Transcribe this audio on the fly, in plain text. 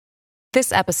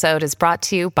This episode is brought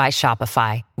to you by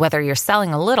Shopify. Whether you're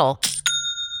selling a little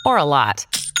or a lot,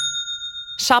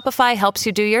 Shopify helps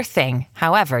you do your thing,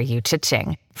 however you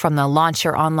cha-ching. From the launch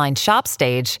your online shop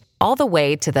stage, all the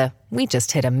way to the we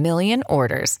just hit 1 million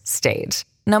orders stage.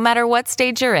 No matter what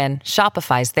stage you're in,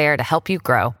 Shopify's there to help you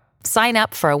grow. Sign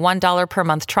up for a $1 per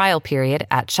month trial period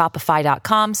at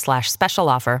shopify.com/special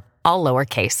offer, all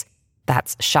lowercase.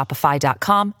 That's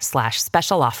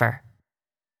shopify.com/special offer.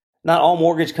 Not all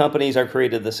mortgage companies are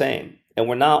created the same, and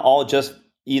we're not all just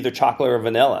either chocolate or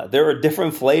vanilla. There are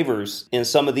different flavors in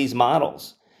some of these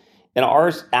models. And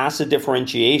ours asset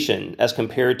differentiation as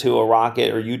compared to a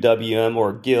Rocket or UWM or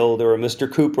a Guild or a Mr.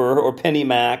 Cooper or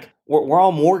PennyMac. We're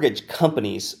all mortgage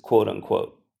companies, quote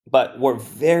unquote, but we're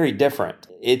very different.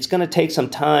 It's going to take some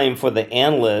time for the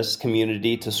analyst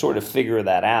community to sort of figure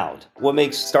that out. What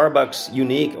makes Starbucks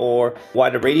unique, or why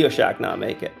did Radio Shack not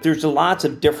make it? There's lots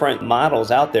of different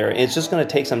models out there. It's just going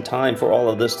to take some time for all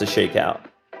of this to shake out.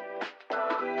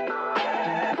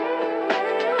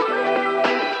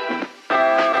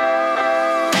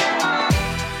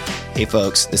 Hey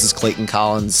folks, this is Clayton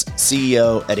Collins,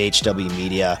 CEO at HW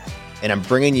Media, and I'm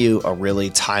bringing you a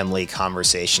really timely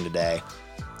conversation today.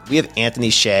 We have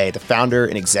Anthony Hsieh, the founder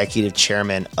and executive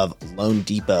chairman of Loan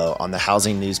Depot, on the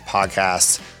Housing News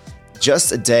podcast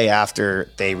just a day after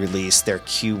they released their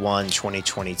Q1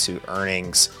 2022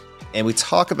 earnings. And we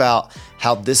talk about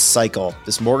how this cycle,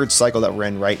 this mortgage cycle that we're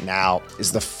in right now,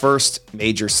 is the first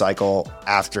major cycle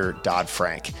after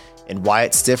Dodd-Frank, and why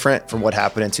it's different from what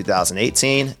happened in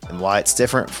 2018 and why it's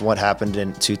different from what happened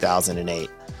in 2008.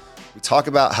 We talk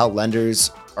about how lenders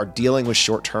are dealing with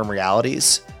short-term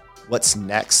realities, what's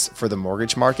next for the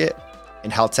mortgage market,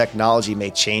 and how technology may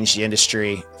change the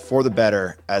industry for the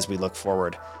better as we look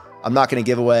forward. I'm not going to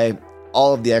give away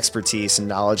all of the expertise and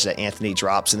knowledge that Anthony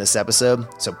drops in this episode,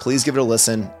 so please give it a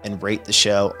listen and rate the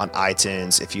show on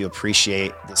iTunes if you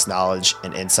appreciate this knowledge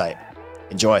and insight.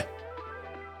 Enjoy.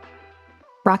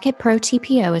 Rocket Pro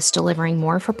TPO is delivering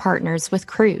more for partners with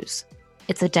Cruise.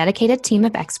 It's a dedicated team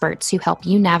of experts who help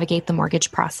you navigate the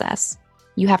mortgage process.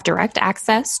 You have direct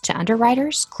access to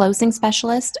underwriters, closing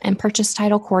specialists, and purchase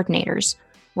title coordinators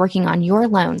working on your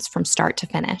loans from start to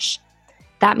finish.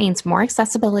 That means more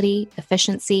accessibility,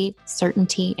 efficiency,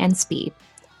 certainty, and speed.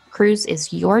 Cruise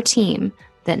is your team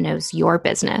that knows your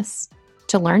business.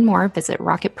 To learn more, visit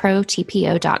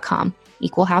rocketprotpo.com.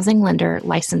 Equal housing lender,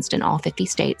 licensed in all 50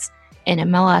 states, and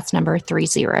MLS number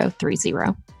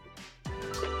 3030.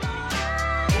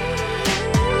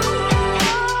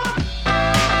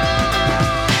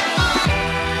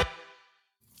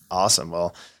 Awesome.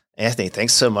 Well, Anthony,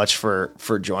 thanks so much for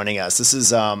joining us. This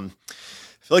is, I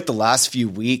feel like the last few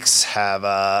weeks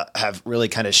have really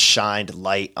kind of shined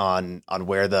light on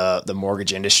where the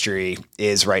mortgage industry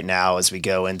is right now as we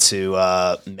go into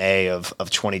May of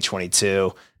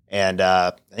 2022. And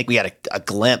I think we had a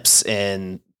glimpse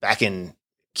back in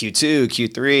Q2,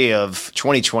 Q3 of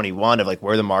 2021 of like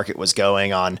where the market was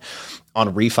going on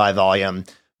refi volume.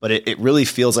 But it really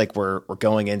feels like we're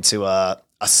going into a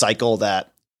cycle that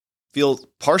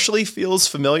partially feels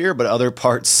familiar, but other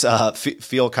parts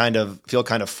feel kind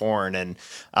of foreign. And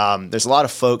there's a lot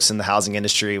of folks in the housing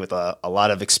industry with a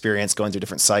lot of experience going through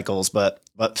different cycles, but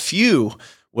few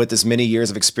with as many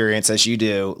years of experience as you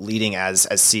do leading as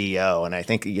CEO. And I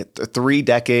think you get 3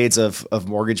 decades of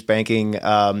mortgage banking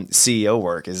CEO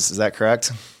work. Is that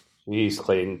correct? Geez,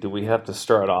 Clayton, do we have to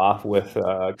start off with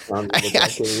the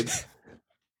decades?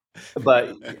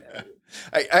 But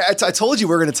I told you we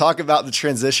w're going to talk about the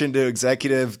transition to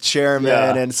executive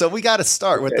chairman, and so we got to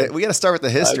start with the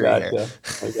history here.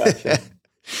 I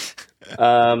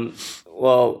gotcha.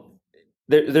 Well,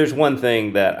 there's one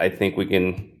thing that I think we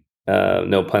can,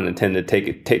 no pun intended,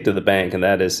 take to the bank, and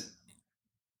that is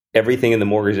everything in the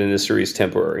mortgage industry is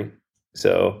temporary.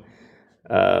 So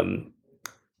no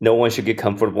one should get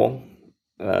comfortable,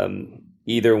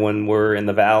 either when we're in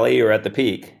the valley or at the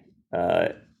peak.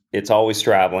 It's always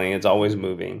traveling. It's always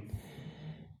moving.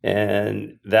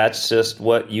 And that's just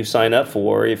what you sign up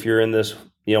for if you're in this,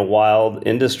 wild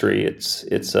industry. It's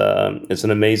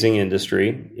an amazing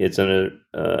industry. It's an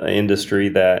industry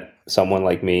that someone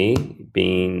like me,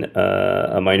 being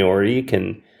a minority,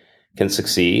 can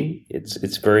succeed.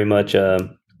 It's very much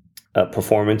a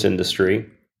performance industry.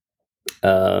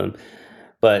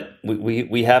 But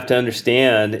we have to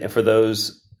understand, for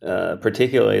those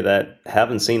particularly that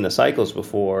haven't seen the cycles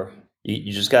before,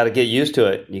 you just got to get used to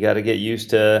it. You got to get used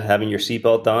to having your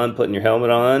seatbelt on, putting your helmet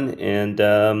on, and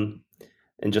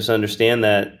just understand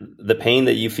that the pain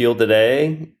that you feel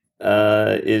today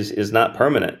is not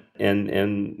permanent.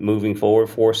 And moving forward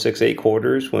 4, 6, 8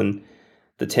 quarters, when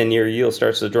the 10-year yield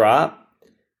starts to drop,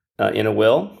 and it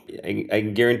will. I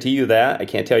can guarantee you that. I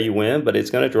can't tell you when, but it's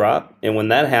going to drop. And when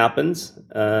that happens,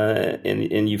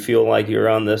 and you feel like you're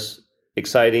on this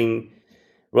exciting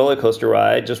roller coaster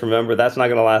ride, just remember that's not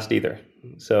going to last either.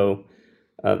 So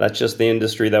that's just the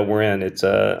industry that we're in. It's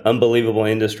an unbelievable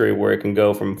industry where it can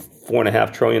go from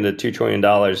 $4.5 trillion to $2 trillion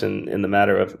in the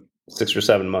matter of 6 or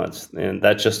 7 months. And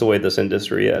that's just the way this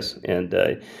industry is. And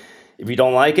if you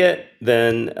don't like it,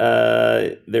 then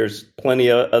there's plenty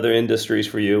of other industries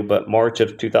for you. But March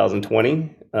of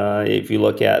 2020, if you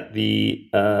look at the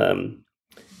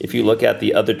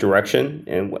other direction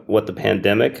and what the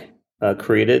pandemic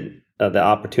created, the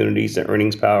opportunities, the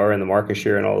earnings power, and the market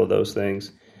share, and all of those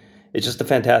things, it's just a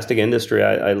fantastic industry.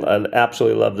 I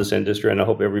absolutely love this industry, and I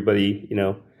hope everybody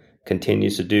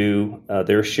continues to do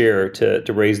their share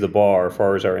to raise the bar as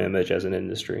far as our image as an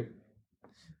industry.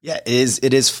 Yeah,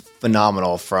 it is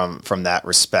phenomenal from that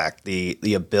respect.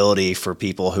 The ability for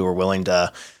people who are willing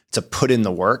to put in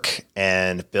the work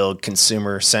and build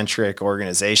consumer-centric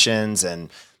organizations and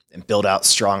build out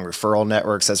strong referral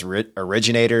networks as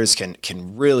originators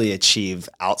can really achieve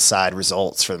outside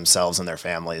results for themselves and their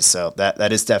families. So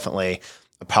that is definitely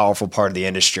a powerful part of the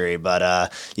industry.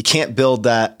 But you can't build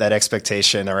that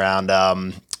expectation around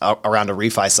a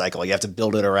refi cycle. You have to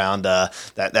build it around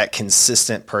that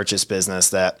consistent purchase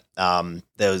business that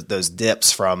those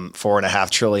dips from $4.5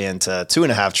 trillion to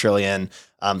 $2.5 trillion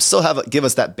still give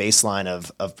us that baseline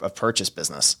of purchase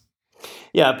business.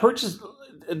 Yeah, purchase.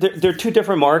 They're two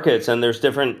different markets, and there's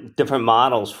different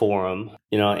models for them.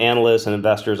 Analysts and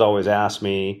investors always ask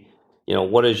me,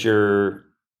 what is your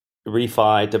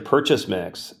refi to purchase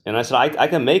mix? And I said, I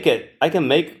can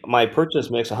make my purchase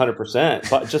mix 100%,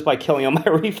 but just by killing all my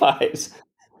refis.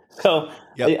 So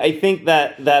yep. I think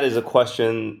that is a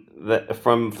question that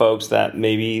from folks that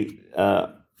maybe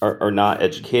are not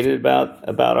educated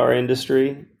about our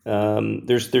industry.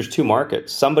 There's two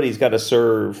markets. Somebody's got to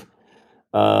serve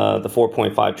the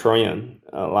 4.5 trillion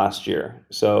last year.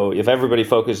 So if everybody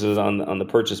focuses on the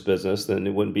purchase business, then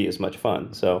it wouldn't be as much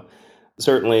fun. So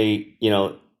certainly,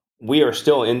 we are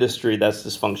still an industry that's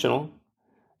dysfunctional.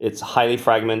 It's highly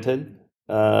fragmented.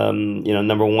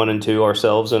 Number one and two,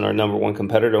 ourselves and our number one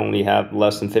competitor only have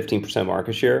less than 15%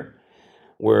 market share,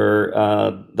 where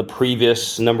the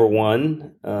previous number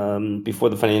one before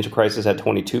the financial crisis had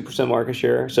 22% market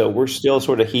share. So we're still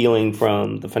sort of healing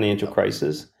from the financial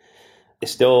crisis.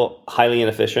 It's still highly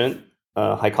inefficient,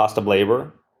 high cost of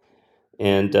labor,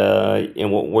 and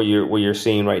what you're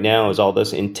seeing right now is all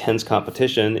this intense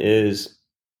competition. Is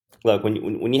look,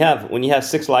 when you have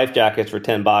 6 life jackets for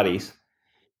 10 bodies,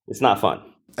 it's not fun.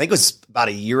 I think it was about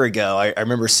a year ago. I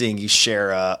remember seeing you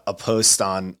share a post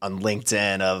on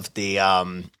LinkedIn of the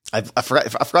I forgot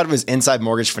if it was Inside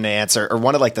Mortgage Finance or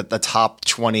one of like the top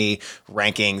 20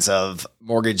 rankings of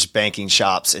mortgage banking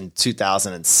shops in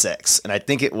 2006, and I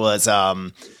think it was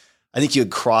I think you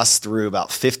had crossed through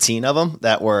about 15 of them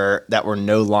that were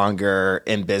no longer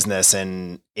in business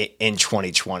in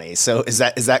 2020. So is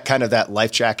that kind of that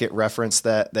life jacket reference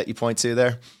that you point to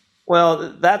there?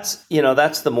 Well, that's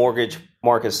the mortgage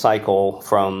market cycle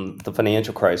from the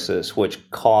financial crisis, which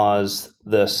caused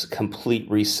this complete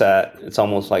reset. It's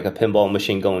almost like a pinball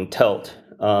machine going tilt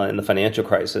in the financial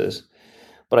crisis.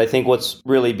 But I think what's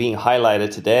really being highlighted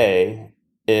today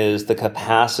is the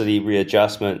capacity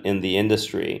readjustment in the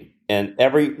industry. And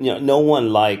no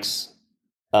one likes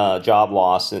job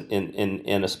loss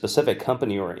in a specific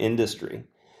company or industry.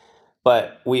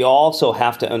 But we also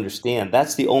have to understand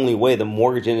that's the only way the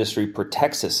mortgage industry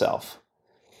protects itself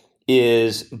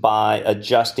is by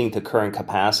adjusting to current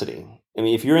capacity. I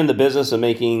mean, if you're in the business of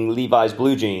making Levi's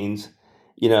blue jeans,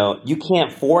 you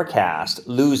can't forecast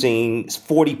losing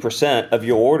 40% of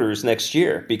your orders next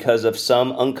year because of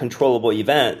some uncontrollable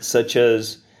event such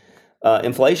as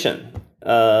inflation.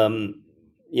 The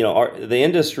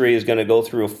industry is going to go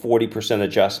through a 40%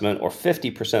 adjustment or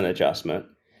 50% adjustment.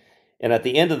 And at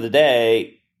the end of the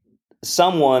day,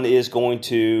 someone is going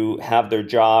to have their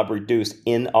job reduced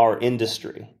in our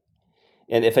industry.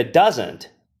 And if it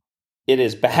doesn't, it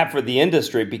is bad for the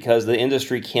industry because the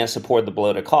industry can't support the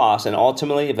bloated costs. And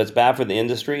ultimately, if it's bad for the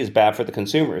industry, it's bad for the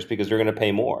consumers because they're going to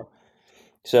pay more.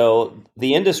 So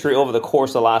the industry over the course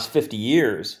of the last 50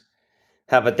 years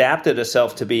have adapted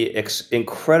itself to be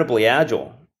incredibly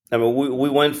agile. I mean, we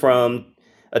went from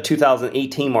a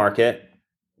 2018 market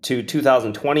to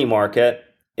 2020 market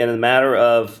in a matter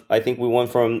of, I think we went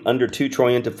from under 2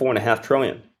 trillion to 4.5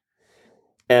 trillion.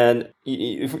 And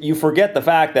you forget the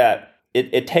fact that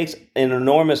it takes an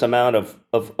enormous amount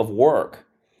of work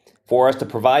for us to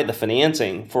provide the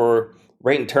financing for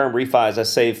rate and term refis that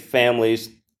save families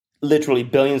literally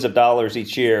billions of dollars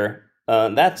each year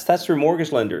That's through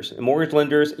mortgage lenders. And mortgage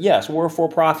lenders, yes, we're for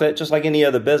profit just like any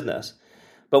other business,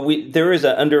 but there is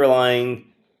an underlying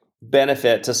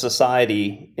benefit to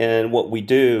society in what we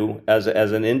do as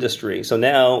an industry. So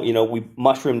now, we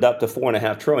mushroomed up to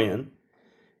 $4.5 trillion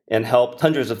and helped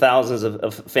hundreds of thousands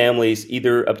of families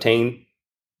either obtain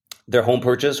their home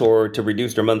purchase or to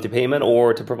reduce their monthly payment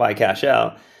or to provide cash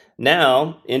out.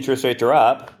 Now, interest rates are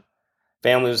up.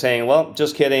 Families are saying, well,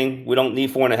 just kidding. We don't need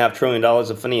 $4.5 trillion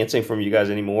of financing from you guys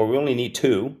anymore. We only need $2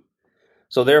 trillion.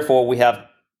 So therefore, we have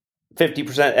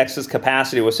 50% excess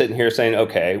capacity. We're sitting here saying,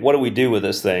 okay, what do we do with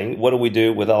this thing? What do we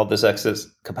do with all this excess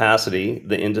capacity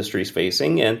the industry's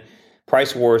facing? And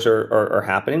price wars are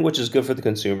happening, which is good for the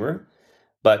consumer.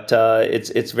 But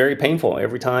it's very painful.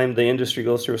 Every time the industry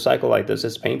goes through a cycle like this,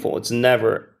 it's painful. It's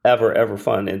never, ever, ever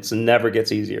fun. It never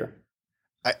gets easier.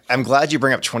 I'm glad you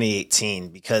bring up 2018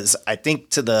 because I think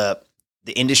to the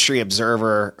industry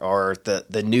observer or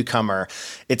the newcomer,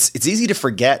 it's easy to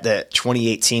forget that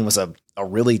 2018 was a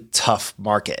really tough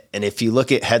market. And if you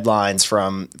look at headlines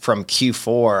from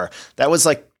Q4, that was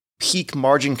like peak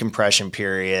margin compression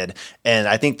period. And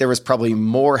I think there was probably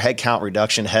more headcount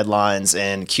reduction headlines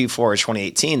in Q4 of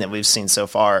 2018 than we've seen so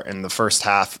far in the first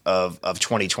half of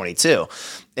 2022.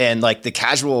 And like the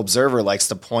casual observer likes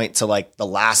to point to like the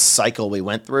last cycle we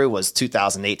went through was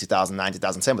 2008, 2009,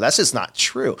 2010, but that's just not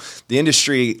true. The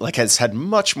industry like has had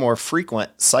much more frequent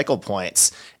cycle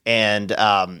points. And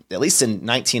at least in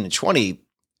 19 and 20,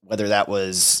 whether that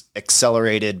was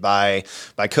accelerated by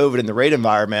COVID and the rate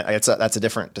environment, that's a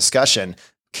different discussion,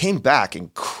 came back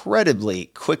incredibly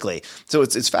quickly. So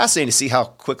it's fascinating to see how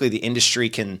quickly the industry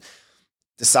can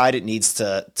decide it needs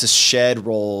to shed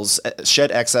roles,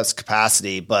 shed excess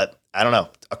capacity, but I don't know,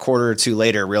 a quarter or two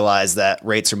later, realize that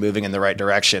rates are moving in the right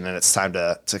direction and it's time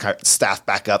to staff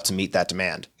back up to meet that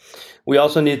demand. We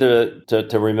also need to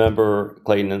remember,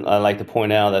 Clayton, and I like to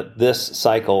point out that this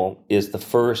cycle is the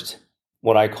first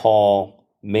what I call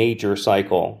major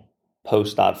cycle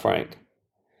post Dodd-Frank.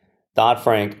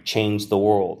 Dodd-Frank changed the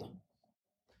world.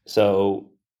 So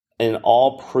in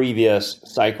all previous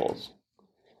cycles,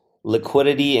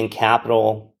 liquidity and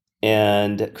capital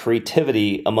and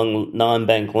creativity among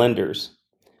non-bank lenders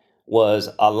was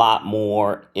a lot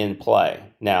more in play.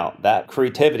 Now, that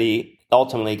creativity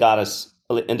ultimately got us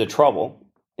into trouble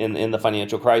in the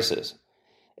financial crisis.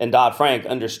 And Dodd-Frank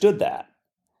understood that.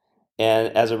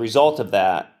 And as a result of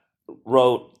that,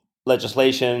 wrote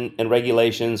legislation and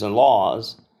regulations and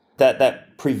laws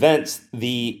that prevents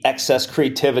the excess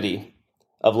creativity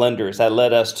of lenders that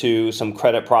led us to some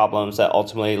credit problems that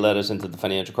ultimately led us into the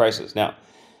financial crisis. Now,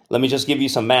 let me just give you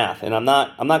some math, and I'm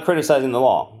not criticizing the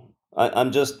law.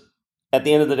 I'm just, at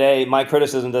the end of the day, my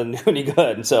criticism doesn't do any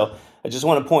good. And so I just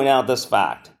want to point out this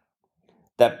fact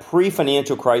that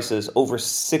pre-financial crisis, over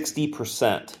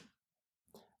 60%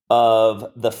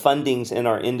 of the fundings in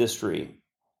our industry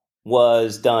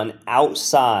was done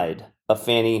outside of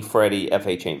Fannie, Freddie,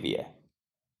 FHA, and VA.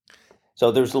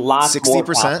 So there's lots 60%?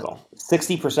 More capital.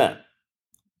 60%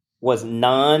 was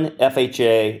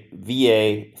non-FHA,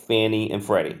 VA, Fannie, and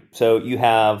Freddie. So you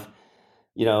have,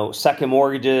 second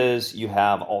mortgages, you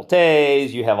have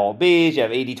Alt-A's, you have Alt-B's, you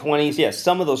have 80/20s. Yes,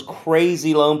 some of those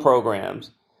crazy loan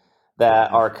programs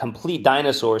that are complete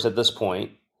dinosaurs at this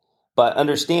point. But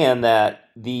understand that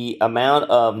the amount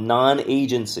of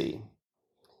non-agency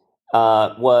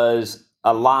was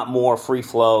a lot more free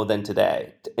flow than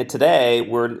today. And today,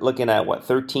 we're looking at,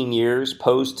 13 years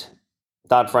post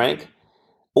Dodd-Frank?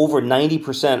 Over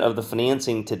 90% of the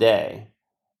financing today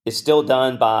is still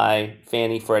done by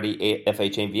Fannie, Freddie,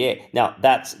 FHA, and VA. Now,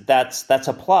 that's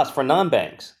a plus for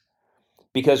non-banks,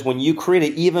 because when you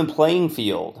create an even playing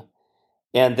field,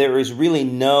 and there is really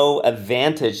no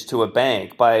advantage to a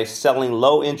bank by selling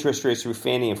low interest rates through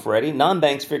Fannie and Freddie,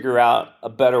 non-banks figure out a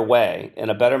better way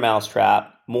and a better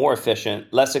mousetrap, more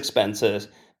efficient, less expensive,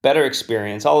 better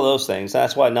experience, all of those things.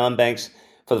 That's why non-banks,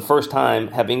 for the first time,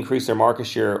 have increased their market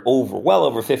share well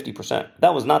over 50%.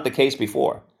 That was not the case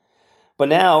before. But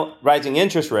now, rising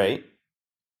interest rate,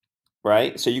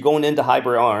 right? So you're going into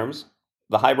hybrid arms.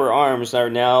 The hybrid arms are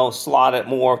now slotted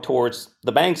more towards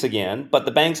the banks again, but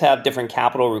the banks have different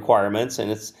capital requirements,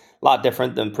 and it's a lot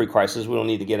different than pre-crisis. We don't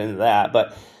need to get into that.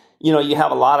 But, you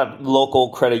have a lot of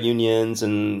local credit unions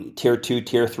and tier 2,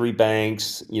 tier 3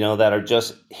 banks, that are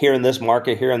just here in this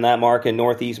market, here in that market,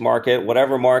 Northeast market,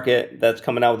 whatever market that's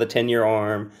coming out with a 10-year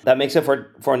arm. That makes it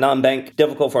for a non-bank,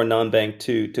 difficult for a non-bank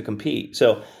to compete.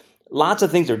 So lots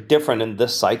of things are different in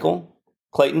this cycle,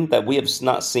 Clayton, that we have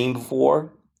not seen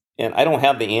before. And I don't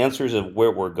have the answers of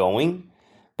where we're going,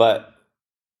 but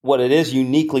what it is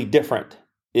uniquely different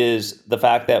is the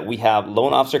fact that we have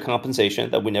loan officer compensation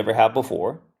that we never have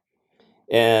before.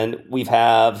 And we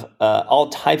have all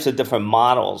types of different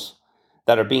models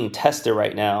that are being tested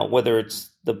right now, whether it's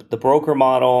the broker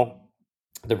model,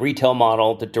 the retail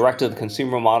model, the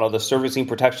direct-to-the-consumer model, the servicing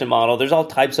protection model. There's all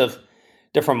types of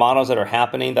different models that are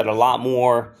happening that are a lot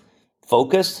more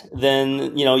focused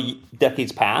than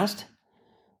decades past.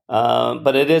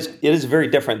 But it is very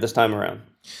different this time around.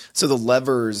 So the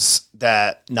levers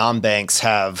that non-banks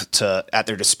have at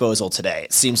their disposal today,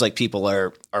 it seems like people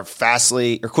are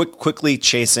quickly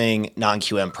chasing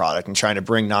non-QM product and trying to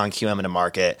bring non-QM into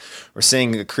market. We're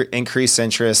seeing increased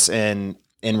interest in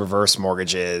reverse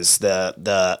mortgages. The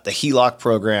HELOC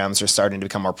programs are starting to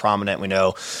become more prominent. We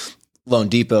know Loan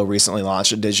Depot recently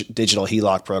launched a digital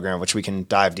HELOC program, which we can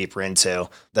dive deeper into.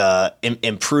 The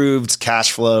improved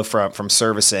cash flow from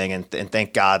servicing, and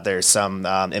thank God there's some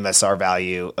MSR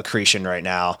value accretion right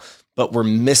now. But we're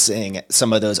missing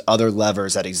some of those other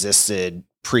levers that existed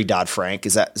pre-Dodd-Frank.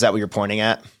 Is that what you're pointing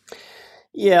at?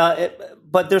 Yeah,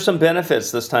 but there's some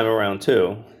benefits this time around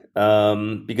too,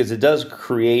 because it does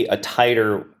create a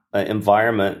tighter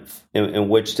environment in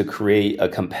which to create a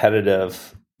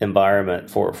competitive environment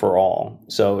for all.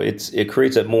 So it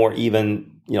creates a more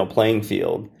even playing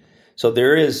field. So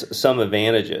there is some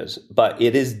advantages, but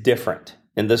it is different.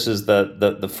 And this is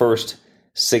the first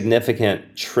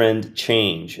significant trend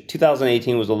change.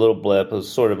 2018 was a little blip. It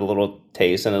was sort of a little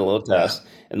taste and a little test.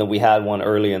 And then we had one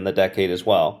early in the decade as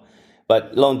well.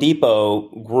 But Loan Depot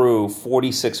grew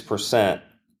 46%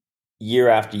 year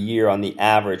after year on the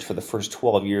average for the first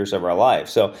 12 years of our life.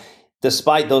 So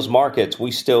despite those markets,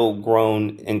 we still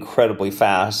grown incredibly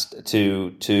fast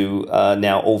to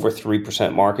now over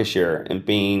 3% market share and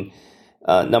being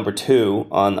number 2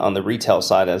 on the retail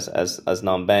side as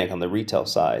non-bank on the retail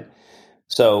side.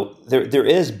 So there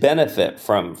is benefit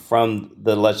from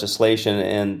the legislation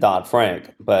in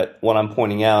Dodd-Frank, but what I'm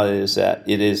pointing out is that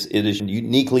it is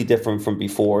uniquely different from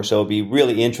before. So it'll be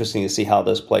really interesting to see how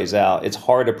this plays out. It's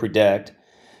hard to predict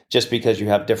just because you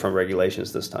have different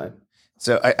regulations this time.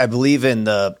 So I believe in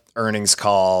the earnings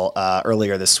call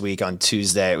earlier this week on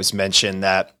Tuesday, it was mentioned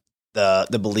that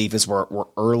the belief is we're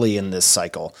early in this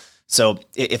cycle. So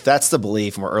if that's the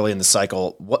belief and we're early in the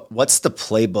cycle, what's the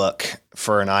playbook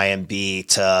for an IMB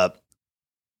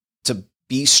to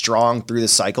be strong through the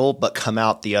cycle, but come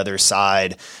out the other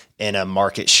side in a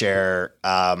market share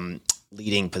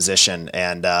leading position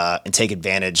and take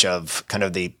advantage of kind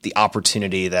of the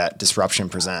opportunity that disruption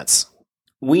presents?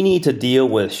 We need to deal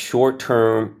with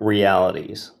short-term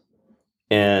realities,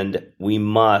 and we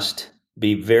must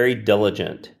be very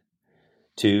diligent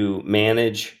to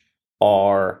manage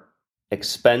our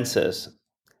expenses.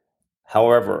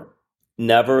 However,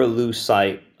 never lose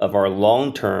sight of our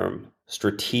long-term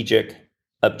strategic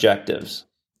objectives.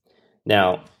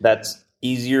 Now, that's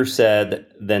easier said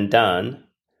than done,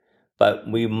 but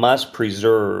we must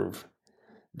preserve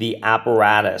the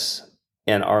apparatus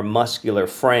and our muscular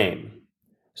frame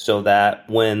so that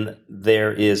when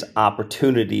there is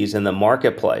opportunities in the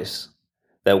marketplace,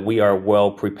 that we are well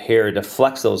prepared to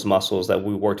flex those muscles that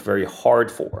we worked very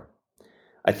hard for.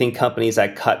 I think companies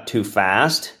that cut too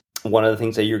fast, one of the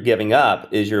things that you're giving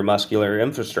up is your muscular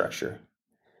infrastructure.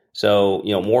 So,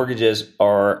 mortgages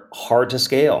are hard to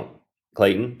scale,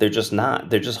 Clayton. They're just not.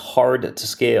 They're just hard to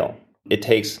scale. It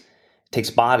takes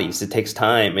bodies. It takes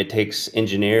time. It takes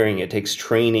engineering. It takes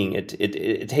training.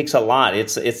 It takes a lot.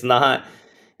 It's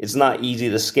not easy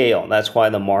to scale. That's why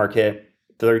the market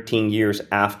 13 years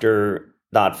after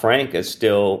Dodd-Frank is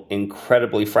still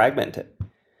incredibly fragmented.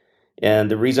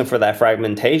 And the reason for that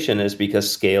fragmentation is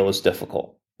because scale is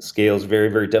difficult. Scale is very,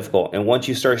 very difficult. And once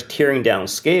you start tearing down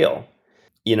scale,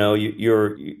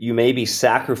 you may be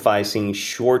sacrificing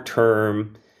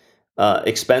short-term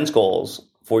expense goals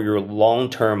for your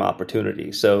long-term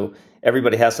opportunity. So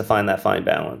everybody has to find that fine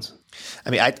balance.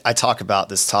 I mean, I talk about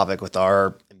this topic with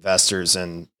our investors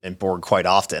and board quite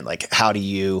often. Like, how do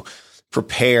you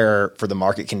prepare for the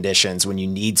market conditions when you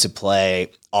need to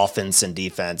play offense and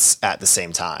defense at the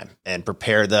same time, and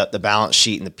prepare the balance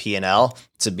sheet and the P&L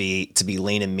to be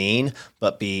lean and mean,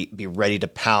 but be ready to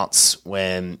pounce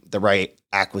when the right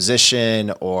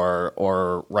acquisition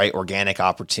or right organic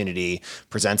opportunity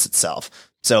presents itself.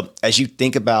 So as you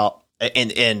think about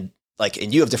and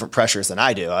you have different pressures than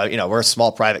I do. We're a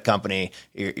small private company.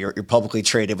 You're publicly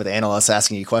traded with analysts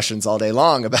asking you questions all day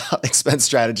long about expense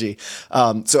strategy.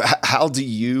 So how do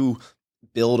you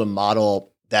build a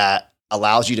model that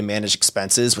allows you to manage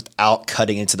expenses without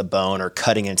cutting into the bone or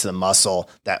cutting into the muscle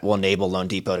that will enable Loan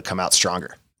Depot to come out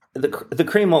stronger? The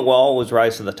cream will always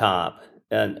rise to the top,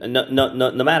 and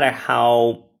no matter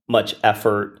how much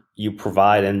effort you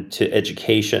provide into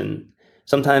education,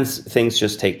 sometimes things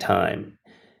just take time.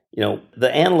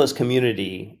 The analyst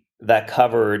community that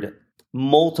covered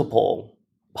multiple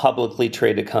publicly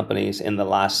traded companies in the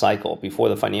last cycle before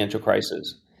the financial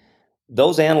crisis,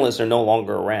 those analysts are no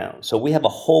longer around. So we have a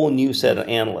whole new set of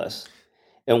analysts.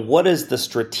 And what is the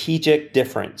strategic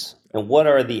difference? And what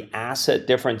are the asset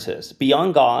differences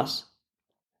beyond GOS,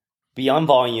 beyond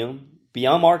volume,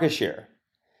 beyond market share?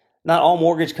 Not all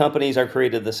mortgage companies are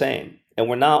created the same. And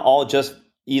we're not all just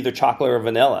either chocolate or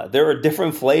vanilla. There are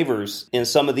different flavors in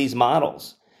some of these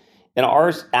models. And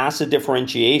our asset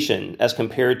differentiation as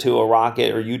compared to a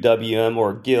Rocket or UWM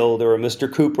or a Guild or a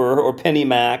Mr. Cooper or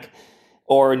PennyMac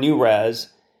or a New Res,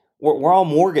 we're all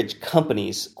mortgage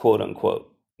companies, quote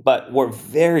unquote, but we're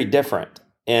very different.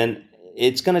 And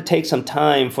it's going to take some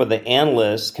time for the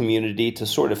analyst community to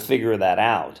sort of figure that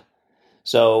out.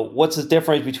 So what's the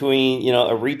difference between,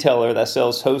 a retailer that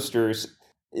sells toasters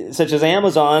such as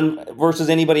Amazon versus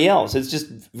anybody else? It's just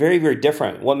very, very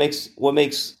different. What makes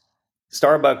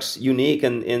Starbucks unique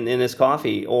in its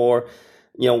coffee, or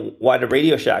why did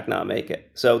Radio Shack not make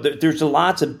it? So there's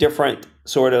lots of different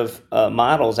sort of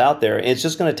models out there, and it's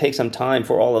just going to take some time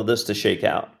for all of this to shake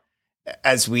out.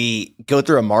 As we go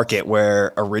through a market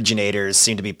where originators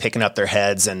seem to be picking up their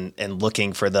heads and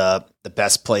looking for the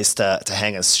best place to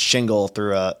hang a shingle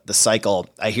through the cycle,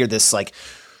 I hear this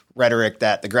rhetoric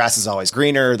that the grass is always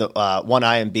greener. The one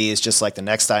IMB is just like the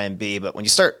next IMB. But when you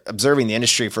start observing the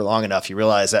industry for long enough, you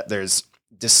realize that there's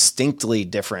distinctly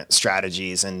different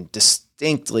strategies and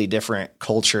distinctly different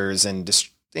cultures and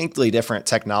distinctly different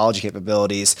technology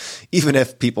capabilities. Even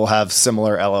if people have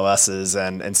similar LOSs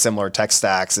and similar tech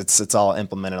stacks, it's all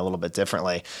implemented a little bit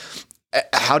differently.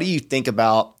 How do you think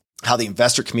about how the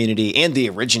investor community and the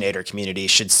originator community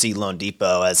should see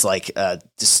loanDepot as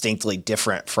distinctly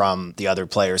different from the other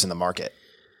players in the market?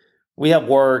 We have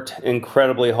worked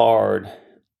incredibly hard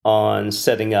on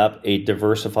setting up a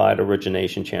diversified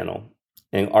origination channel,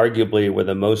 and arguably we're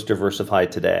the most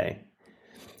diversified today.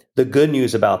 The good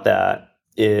news about that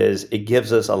is it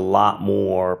gives us a lot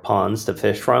more ponds to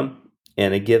fish from,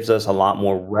 and it gives us a lot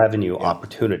more revenue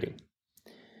opportunity.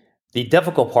 The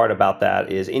difficult part about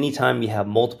that is anytime you have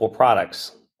multiple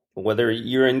products, whether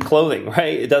you're in clothing,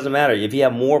 right? It doesn't matter. If you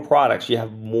have more products, you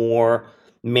have more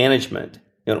management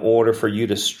in order for you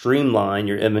to streamline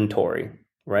your inventory,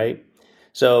 right?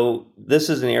 So this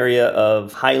is an area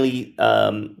of highly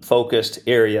focused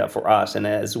area for us. And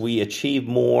as we achieve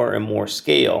more and more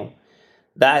scale,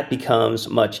 that becomes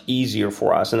much easier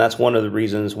for us. And that's one of the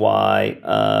reasons why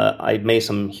I made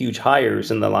some huge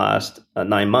hires in the last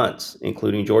 9 months,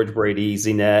 including George Brady,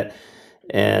 Zinet,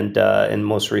 and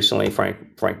most recently,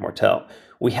 Frank Martel.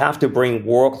 We have to bring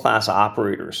world-class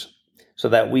operators so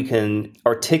that we can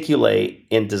articulate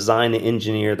and design and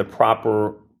engineer the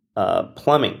proper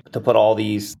plumbing to put all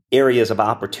these areas of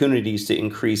opportunities to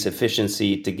increase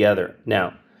efficiency together.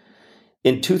 Now,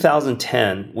 in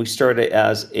 2010, we started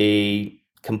as a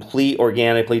complete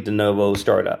organically de novo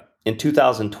startup. In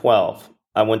 2012,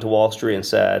 I went to Wall Street and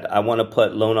said, I want to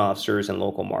put loan officers in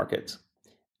local markets.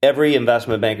 Every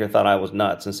investment banker thought I was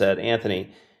nuts and said,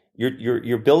 Anthony,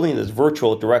 you're building this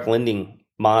virtual direct lending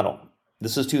model.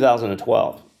 This is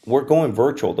 2012. We're going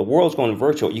virtual. The world's going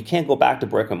virtual. You can't go back to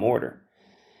brick and mortar.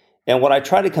 And what I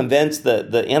try to convince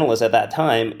the analysts at that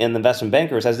time and the investment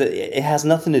bankers is that it has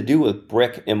nothing to do with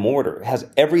brick and mortar. It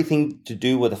has everything to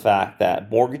do with the fact that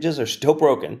mortgages are still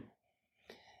broken.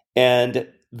 And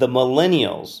the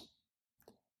millennials,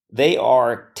 they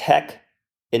are tech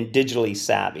and digitally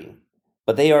savvy,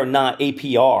 but they are not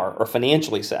APR or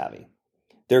financially savvy.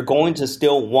 They're going to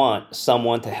still want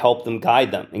someone to help them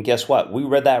guide them. And guess what? We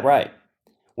read that right.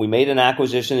 We made an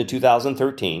acquisition in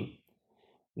 2013.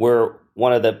 We're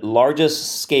one of the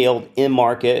largest scaled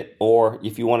in-market, or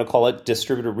if you want to call it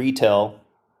distributor retail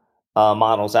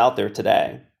models out there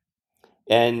today.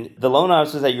 And the loan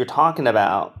officers that you're talking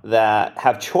about that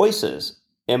have choices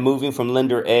in moving from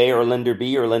lender A or lender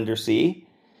B or lender C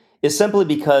is simply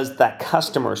because that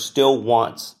customer still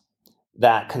wants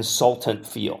that consultant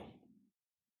feel.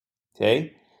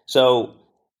 Okay? So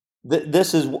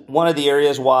this is one of the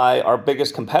areas why our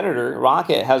biggest competitor,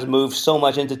 Rocket, has moved so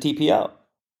much into TPO.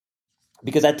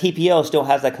 Because that TPO still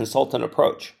has that consultant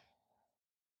approach.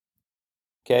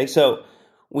 Okay, so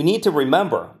we need to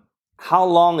remember, how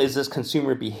long is this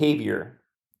consumer behavior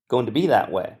going to be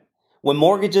that way? When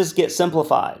mortgages get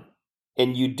simplified,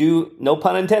 and you do, no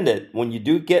pun intended, when you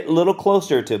do get a little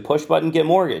closer to push button get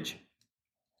mortgage,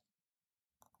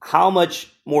 how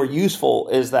much more useful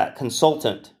is that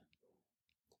consultant?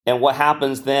 And what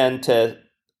happens then to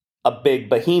a big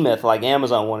behemoth like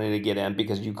Amazon wanting to get in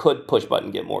because you could push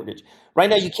button get mortgage? Right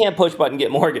now, you can't push button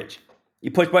get mortgage.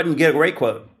 You push button get a rate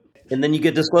quote. And then you get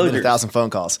And disclosures. 1,000 phone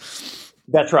calls.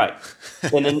 That's right.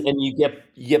 And you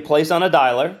get placed on a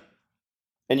dialer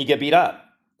and you get beat up.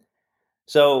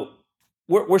 So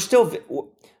we're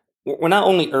not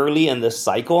only early in this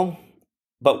cycle,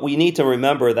 but we need to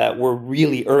remember that we're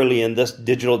really early in this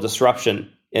digital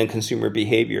disruption in consumer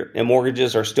behavior, and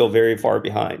mortgages are still very far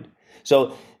behind.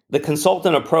 So the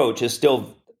consultant approach is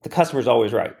still, the customer's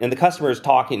always right. And the customer is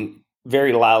talking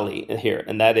very loudly here.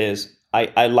 And that is,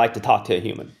 I like to talk to a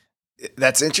human.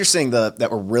 That's interesting that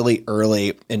we're really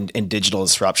early in digital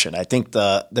disruption. I think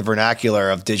the vernacular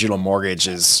of digital mortgage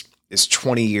is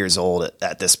 20 years old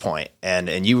at this point.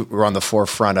 And you were on the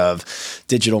forefront of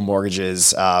digital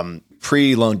mortgages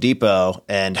pre-Loan Depot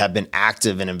and have been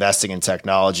active in investing in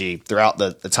technology throughout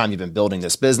the time you've been building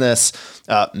this business.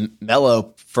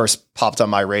 Mello first popped on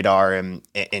my radar in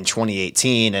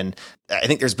 2018. And I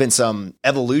think there's been some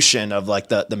evolution of like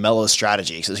the Mello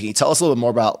strategy. So can you tell us a little bit more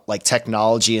about like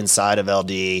technology inside of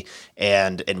LD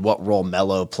and what role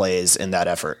Mello plays in that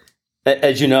effort?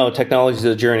 As you know, technology is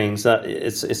a journey.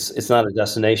 It's not a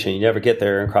destination. You never get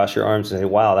there and cross your arms and say,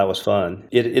 "Wow, that was fun."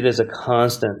 It is a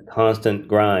constant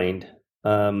grind.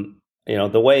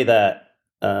 The way that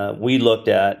we looked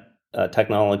at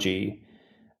technology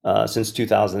since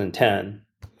 2010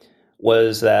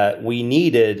 was that we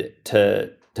needed to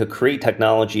create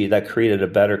technology that created a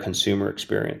better consumer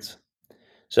experience.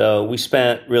 So we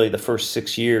spent really the first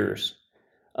 6 years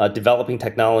developing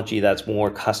technology that's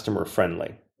more customer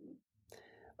friendly.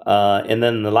 And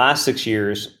then in the last 6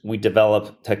 years, we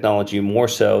developed technology more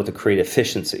so to create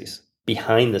efficiencies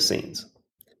behind the scenes.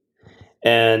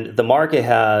 And the market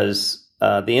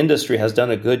the industry has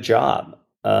done a good job,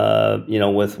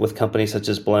 with companies such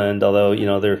as Blend, although,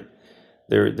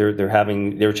 they're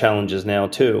having their challenges now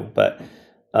too. But,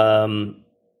 and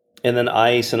then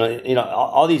ICE and,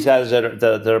 all these guys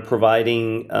that are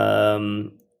providing,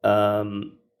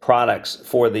 products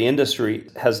for the industry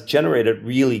has generated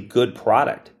really good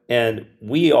product, and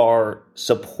we are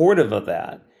supportive of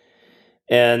that.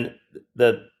 And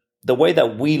the way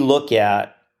that we look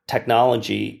at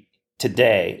technology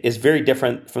today is very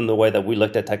different from the way that we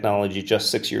looked at technology just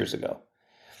 6 years ago.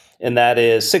 And that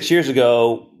is, 6 years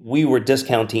ago, we were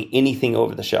discounting anything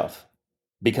over the shelf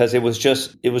because it was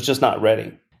just not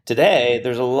ready. Today,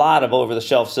 there's a lot of over the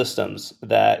shelf systems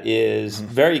that is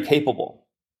very capable.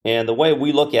 And the way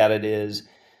we look at it is,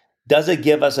 does it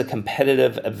give us a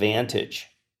competitive advantage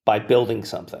by building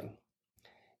something?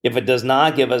 If it does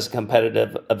not give us a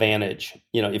competitive advantage,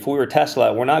 if we were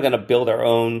Tesla, we're not going to build our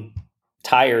own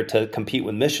tire to compete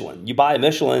with Michelin. You buy a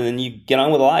Michelin and you get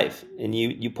on with life, and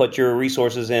you put your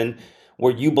resources in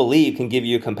where you believe can give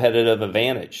you a competitive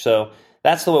advantage. So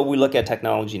that's the way we look at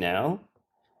technology now.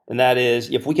 And that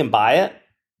is, if we can buy it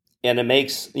and it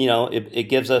makes, it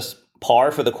gives us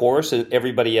par for the course and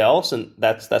everybody else, and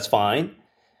that's fine.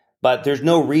 But there's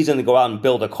no reason to go out and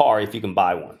build a car if you can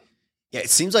buy one. Yeah, it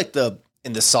seems like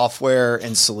in the software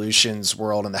and solutions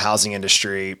world in the housing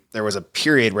industry, there was a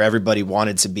period where everybody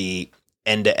wanted to be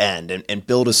end to end and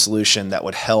build a solution that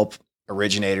would help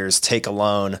originators take a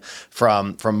loan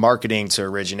from marketing to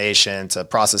origination to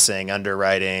processing,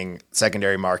 underwriting,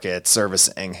 secondary market,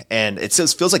 servicing. And it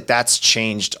just feels like that's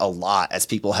changed a lot as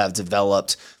people have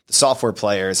developed, the software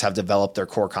players have developed their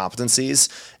core competencies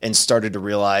and started to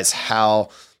realize how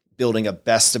building a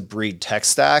best of breed tech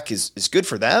stack is good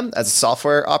for them as a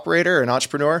software operator and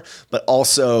entrepreneur, but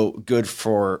also good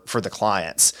for the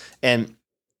clients. And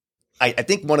I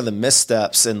think one of the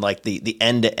missteps in like the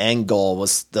end-to-end goal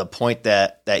was the point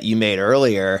that you made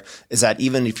earlier, is that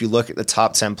even if you look at the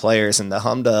top 10 players in the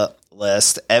HMDA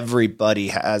list, everybody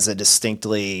has a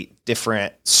distinctly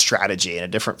different strategy and a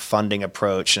different funding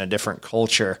approach and a different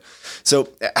culture. So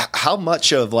how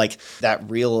much of like that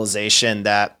realization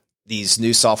that these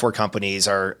new software companies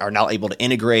are now able to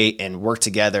integrate and work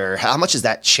together, how much has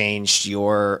that changed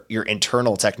your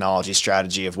internal technology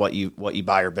strategy of what you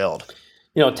buy or build?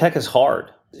 Tech is hard.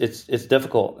 It's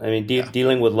difficult. I mean,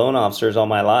 dealing with loan officers all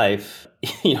my life,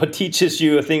 teaches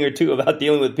you a thing or two about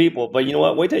dealing with people. But you know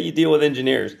what? Wait till you deal with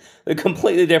engineers. They're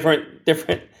completely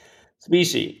different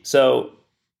species. So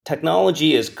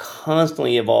technology is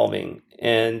constantly evolving,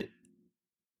 and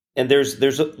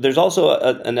there's also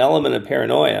an element of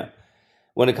paranoia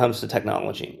when it comes to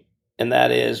technology, and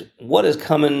that is, what is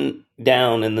coming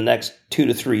down in the next 2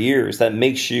 to 3 years that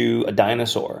makes you a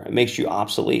dinosaur? It makes you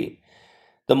obsolete.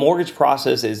 The mortgage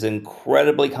process is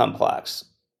incredibly complex,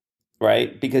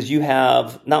 right? Because you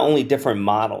have not only different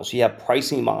models, you have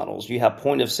pricing models, you have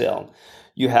point of sale,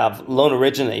 you have loan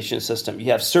origination system,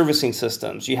 you have servicing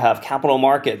systems, you have capital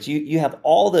markets, you have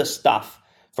all this stuff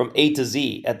from A to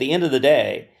Z. At the end of the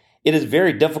day, it is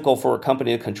very difficult for a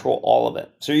company to control all of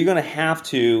it. So you're going to have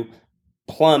to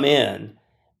plumb in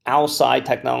outside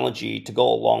technology to go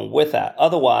along with that.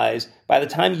 Otherwise, by the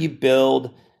time you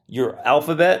build your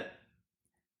alphabet,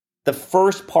 the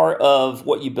first part of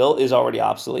what you built is already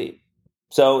obsolete.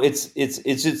 So it's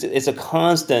a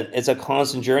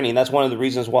constant journey, and that's one of the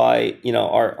reasons why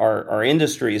our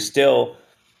industry is still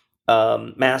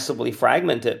massively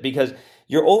fragmented, because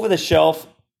your over the shelf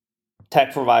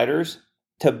tech providers,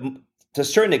 to a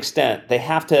certain extent, they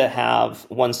have to have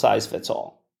one size fits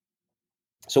all.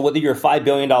 So whether you're a $5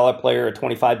 billion player, a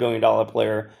 $25 billion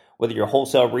player, whether you're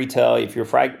wholesale, retail, if you're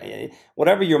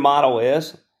whatever your model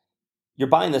is, you're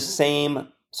buying the same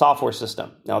software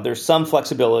system. Now, there's some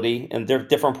flexibility, and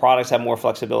different products have more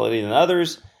flexibility than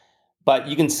others. But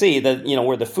you can see that,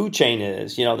 where the food chain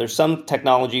is, there's some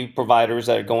technology providers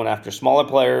that are going after smaller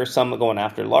players, some are going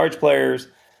after large players.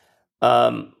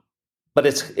 But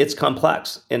it's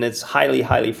complex, and it's highly,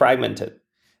 highly fragmented.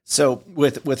 So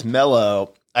with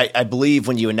Mello, I believe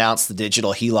when you announced the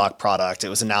digital HELOC product, it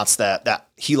was announced that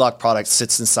HELOC product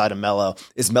sits inside of Mello.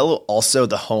 Is Mello also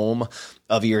the home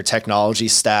of your technology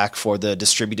stack for the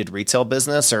distributed retail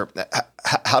business, or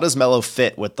how does Mello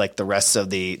fit with like the rest of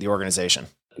the organization?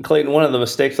 Clayton, one of the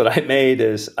mistakes that I made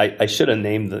is I should have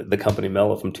named the company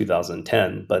Mello from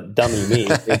 2010, but dummy me,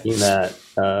 thinking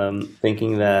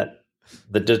that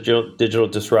the digital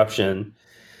disruption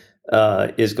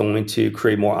is going to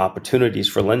create more opportunities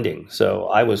for lending. So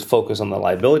I was focused on the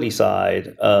liability side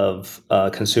of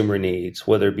consumer needs,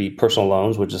 whether it be personal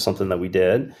loans, which is something that we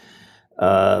did.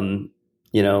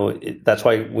 That's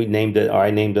why we named it, or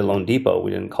I named it Loan Depot.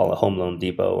 We didn't call it Home Loan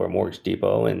Depot or Mortgage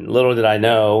Depot. And little did I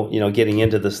know, getting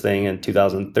into this thing in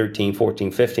 2013,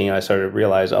 14, 15, I started to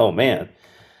realize, oh man,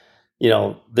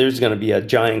 there's going to be a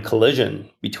giant collision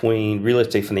between real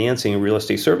estate financing and real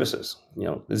estate services.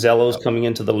 Zellow's coming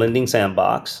into the lending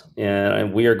sandbox,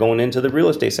 and we are going into the real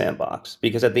estate sandbox,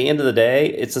 because at the end of the day,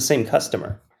 it's the same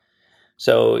customer.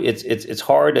 So it's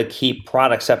hard to keep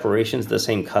product separations the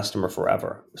same customer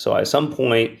forever. So at some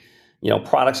point,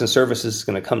 products and services is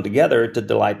going to come together to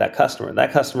delight that customer.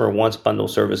 That customer wants bundled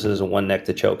services and one neck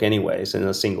to choke anyways, and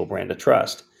a single brand of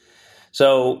trust.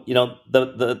 So,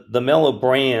 the Mello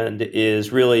brand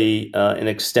is really an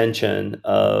extension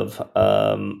of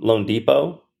Loan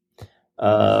Depot.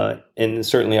 And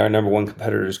certainly our number one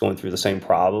competitor is going through the same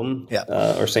problem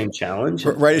or same challenge.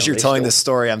 Right as you're telling this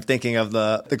story, I'm thinking of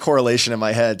the correlation in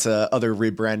my head to other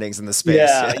rebrandings in the space.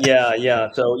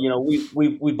 Yeah. So,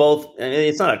 we both,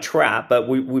 it's not a trap, but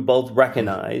we both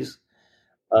recognize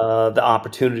the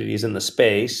opportunities in the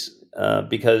space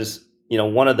because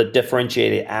one of the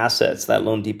differentiated assets that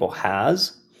Loan Depot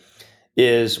has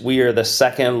is we are the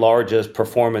second largest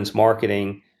performance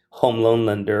marketing home loan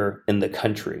lender in the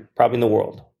country, probably in the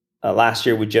world. Last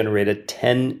year, we generated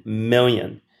 10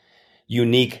 million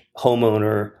unique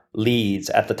homeowner leads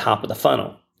at the top of the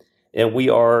funnel. And we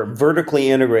are vertically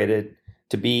integrated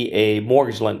to be a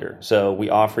mortgage lender. So we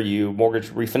offer you mortgage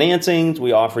refinancings,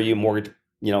 we offer you mortgage,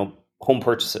 home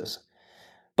purchases.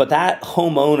 But that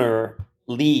homeowner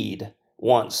lead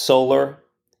wants solar,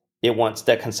 it wants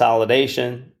debt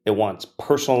consolidation, it wants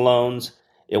personal loans,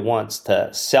 it wants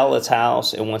to sell its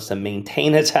house, it wants to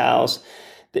maintain its house.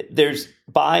 There's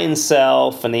buy and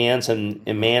sell, finance and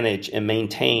manage and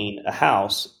maintain a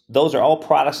house. Those are all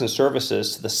products and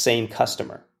services to the same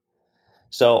customer.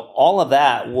 So all of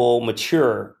that will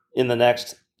mature in the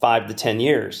next 5 to 10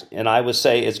 years. And I would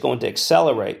say it's going to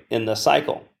accelerate in the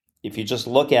cycle. If you just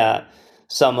look at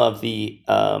some of the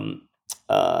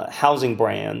housing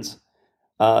brands,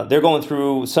 they're going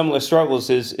through similar struggles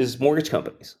as mortgage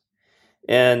companies.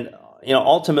 And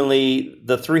ultimately,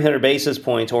 the 300 basis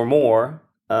points or more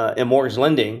in mortgage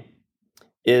lending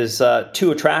is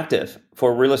too attractive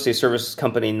for a real estate services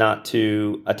company not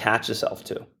to attach itself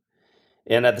to.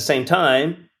 And at the same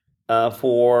time,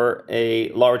 for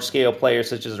a large scale player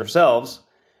such as ourselves,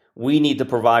 we need to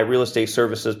provide real estate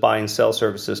services, buy and sell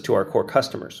services to our core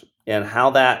customers. And how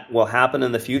that will happen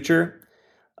in the future,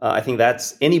 I think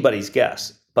that's anybody's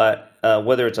guess. But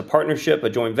whether it's a partnership, a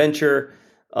joint venture,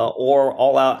 or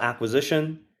all-out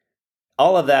acquisition,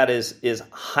 all of that is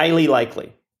highly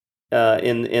likely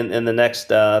in the next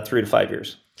 3 to 5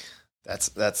 years.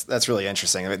 That's really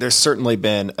interesting. I mean, there's certainly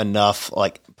been enough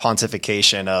like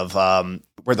pontification of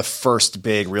where the first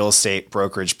big real estate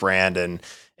brokerage brand and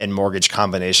mortgage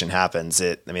combination happens.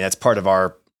 That's part of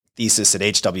our thesis at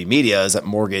HW Media is that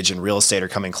mortgage and real estate are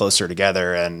coming closer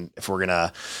together. And if we're going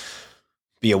to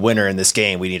be a winner in this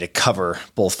game, we need to cover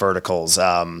both verticals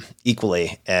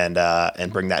equally and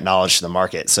bring that knowledge to the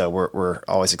market. So we're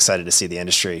always excited to see the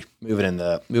industry moving in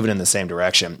the same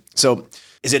direction. So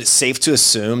Is it safe to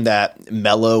assume that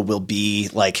Mellow will be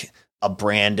like a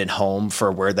brand and home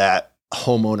for where that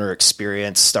homeowner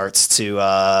experience starts to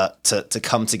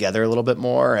come together a little bit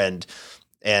more? And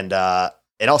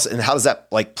also, and how does that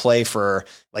like play for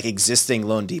like existing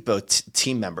Loan Depot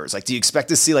team members? Like, do you expect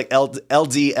to see like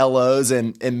LDLOs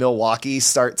in Milwaukee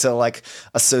start to like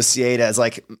associate as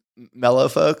like Mellow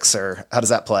folks, or how does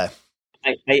that play?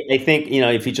 I think,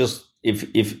 if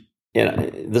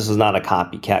this is not a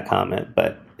copycat comment,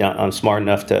 but I'm smart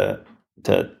enough to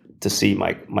see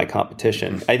my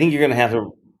competition. I think you're going to have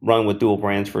to run with dual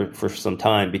brands for some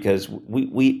time, because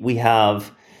we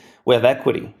have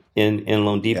equity in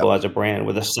Loan Depot as a brand.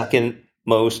 We're the second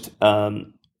most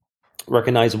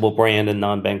recognizable brand in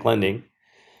non-bank lending,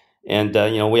 and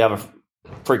we have a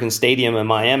freaking stadium in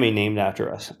Miami named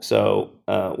after us. So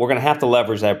we're going to have to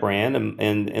leverage that brand,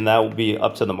 and that will be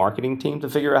up to the marketing team to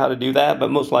figure out how to do that. But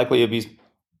most likely, if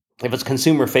it's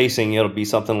consumer facing, it'll be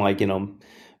something like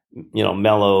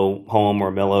Mellow Home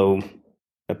or Mellow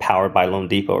powered by Loan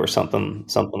Depot or something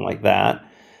like that.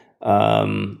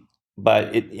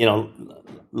 But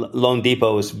Loan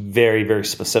Depot is very, very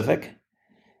specific,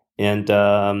 and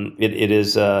it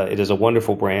is a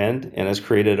wonderful brand and has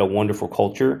created a wonderful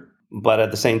culture. But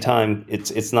at the same time,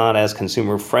 it's not as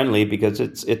consumer friendly because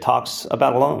it talks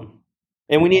about a loan.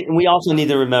 And we also need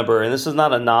to remember, and this is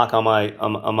not a knock on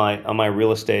my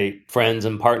real estate friends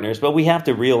and partners, but we have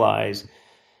to realize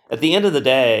at the end of the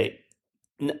day,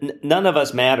 none of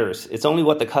us matters. It's only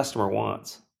what the customer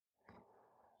wants.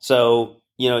 So,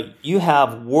 you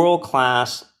have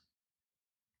world-class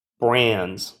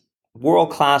brands,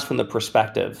 world-class from the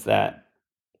perspective that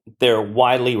they're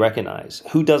widely recognized.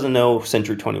 Who doesn't know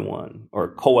Century 21 or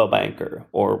Coldwell Banker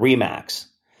or Remax?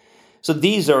 So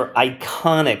these are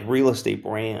iconic real estate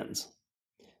brands.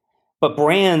 But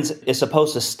brands is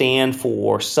supposed to stand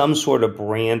for some sort of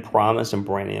brand promise and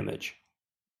brand image.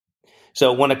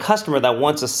 So when a customer that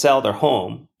wants to sell their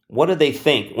home, what do they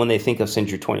think when they think of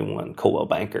Century 21, Coldwell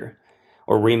Banker,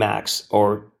 or Remax,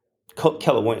 or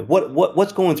Keller Williams?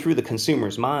 What's going through the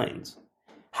consumer's minds?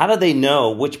 How do they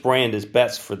know which brand is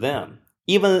best for them?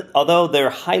 Even although they're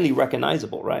highly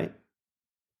recognizable, right?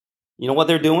 You know what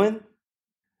they're doing?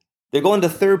 They're going to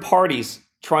third parties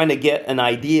trying to get an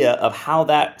idea of how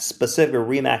that specific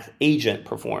Remax agent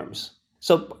performs.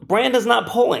 So brand is not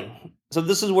pulling. So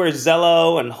this is where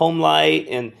Zillow and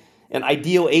HomeLight and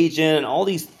Ideal Agent and all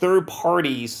these third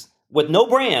parties with no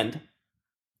brand,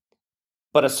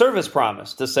 but a service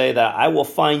promise to say that I will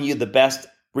find you the best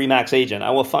Remax agent.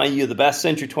 I will find you the best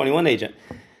Century 21 agent.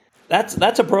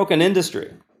 That's a broken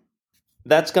industry.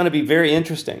 That's going to be very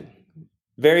interesting.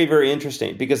 Very, very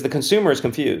interesting, because the consumer is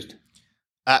confused.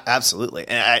 Absolutely.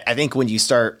 And I think when you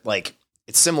start, like,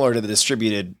 it's similar to the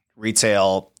distributed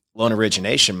retail loan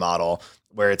origination model,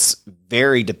 where it's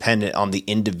very dependent on the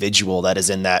individual that is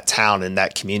in that town, in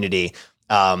that community.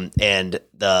 And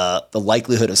the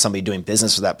likelihood of somebody doing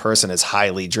business with that person is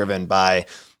highly driven by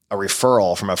a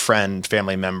referral from a friend,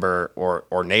 family member,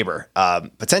 or neighbor.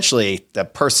 Potentially, the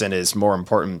person is more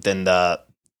important than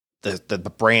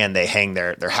the brand they hang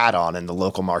their hat on in the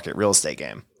local market real estate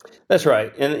game. That's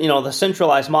right. And, the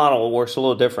centralized model works a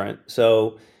little different.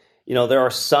 So, there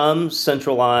are some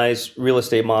centralized real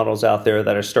estate models out there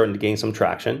that are starting to gain some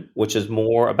traction, which is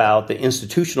more about the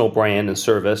institutional brand and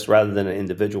service rather than an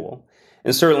individual.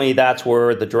 And certainly that's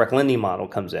where the direct lending model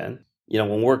comes in.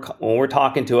 When we're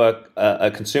talking to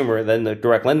a consumer, then the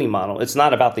direct lending model, it's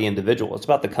not about the individual, it's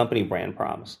about the company brand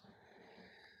promise.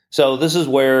 So this is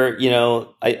where,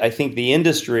 I think the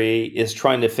industry is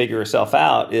trying to figure itself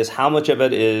out, is how much of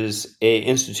it is a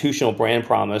institutional brand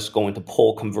promise going to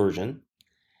pull conversion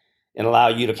and allow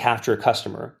you to capture a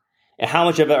customer, and how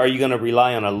much of it are you going to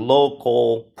rely on a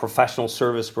local professional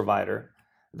service provider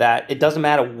that it doesn't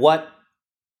matter what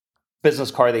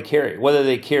business card they carry, whether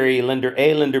they carry lender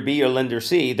A, lender B, or lender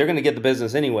C, they're going to get the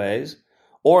business anyways,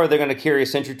 or they're going to carry a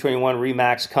Century 21,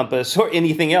 Remax, Compass, or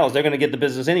anything else, they're going to get the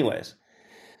business anyways.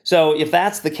 So if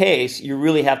that's the case, you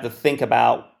really have to think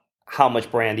about how much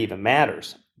brand even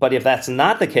matters. But if that's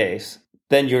not the case,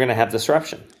 then you're going to have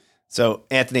disruption. So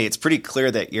Anthony, it's pretty clear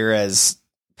that you're as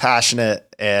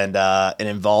passionate and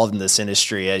involved in this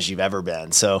industry as you've ever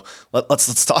been. So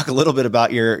let's talk a little bit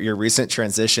about your recent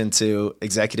transition to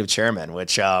executive chairman,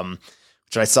 which I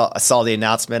saw the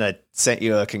announcement. I sent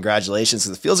you a congratulations,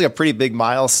 because it feels like a pretty big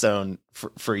milestone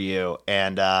for you.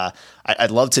 And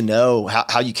I'd love to know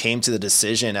how you came to the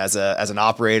decision as an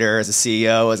operator, as a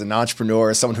CEO, as an entrepreneur,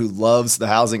 as someone who loves the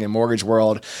housing and mortgage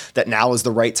world, that now is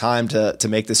the right time to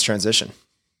make this transition.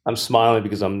 I'm smiling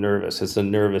because I'm nervous. It's a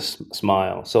nervous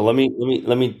smile. So let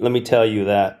me tell you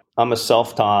that I'm a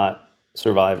self-taught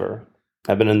survivor.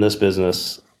 I've been in this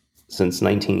business since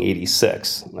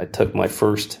 1986. I took my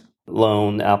first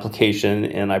loan application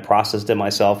and I processed it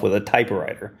myself with a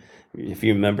typewriter, if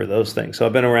you remember those things. So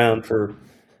I've been around for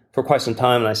quite some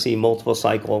time, and I see multiple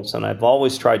cycles, and I've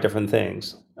always tried different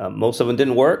things. Most of them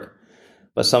didn't work,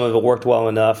 but some of it worked well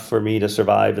enough for me to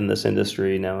survive in this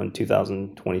industry now in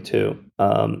 2022.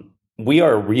 We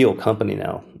are a real company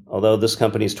now. Although this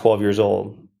company is 12 years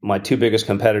old, my two biggest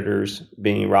competitors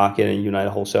being Rocket and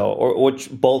United Wholesale, which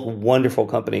both wonderful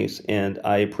companies, and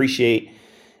I appreciate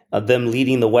them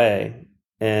leading the way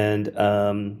and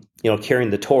carrying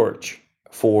the torch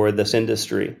for this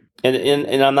industry.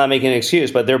 And I'm not making an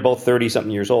excuse, but they're both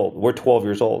 30-something years old. We're 12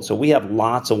 years old. So we have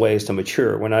lots of ways to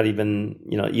mature. We're not even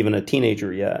a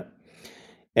teenager yet.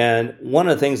 And one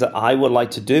of the things that I would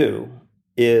like to do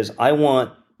is I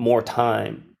want more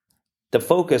time to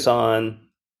focus on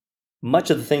much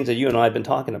of the things that you and I have been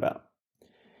talking about.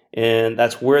 And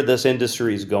that's where this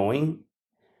industry is going,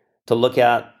 to look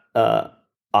at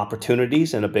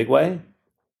opportunities in a big way.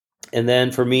 And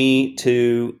then for me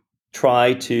to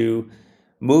try to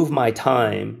move my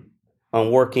time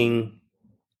on working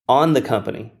on the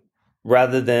company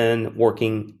rather than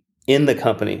working in the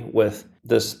company with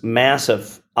this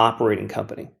massive operating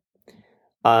company.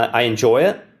 I enjoy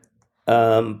it,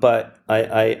 but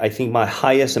I think my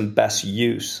highest and best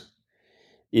use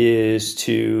is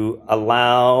to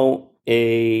allow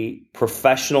a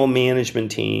professional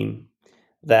management team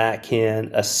that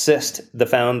can assist the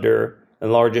founder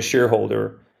and largest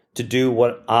shareholder to do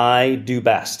what I do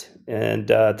best, and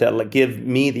to give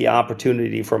me the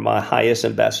opportunity for my highest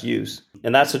and best use.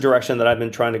 And that's the direction that I've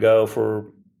been trying to go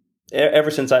for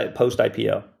ever since I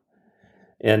post-IPO.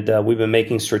 And we've been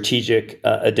making strategic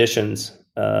additions.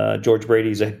 George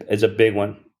Brady is a big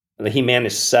one. He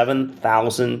managed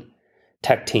 7,000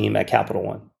 tech team at Capital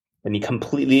One, and he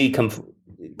completely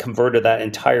converted that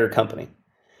entire company.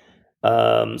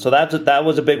 So that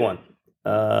was a big one.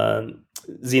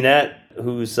 Zinette,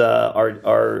 who's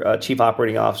our chief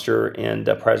operating officer and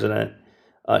president,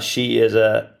 she is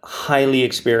a highly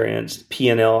experienced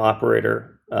P&L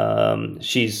operator.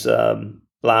 She's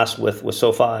last with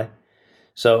SoFi,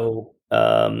 so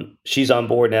she's on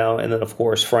board now. And then, of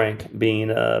course, Frank, being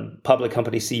a public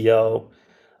company CEO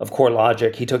of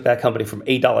CoreLogic, he took that company from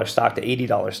 $8 stock to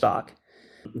 $80 stock.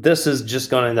 This is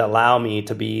just going to allow me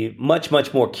to be much,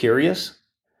 much more curious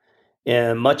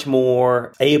and much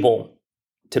more able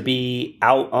to be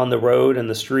out on the road and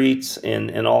the streets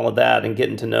and all of that, and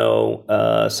getting to know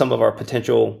some of our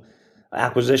potential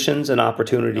acquisitions and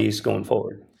opportunities going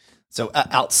forward. So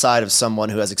outside of someone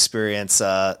who has experience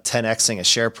 10xing a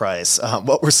share price,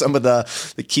 what were some of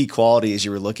the key qualities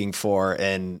you were looking for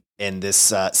in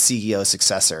this CEO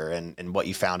successor and what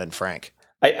you found in Frank?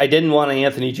 I didn't want an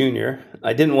Anthony Jr.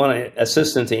 I didn't want an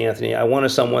assistant to Anthony. I wanted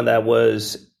someone that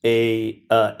was a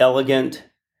elegant,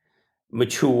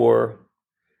 mature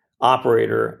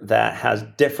operator that has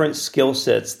different skill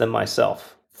sets than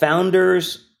myself.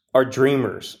 Founders are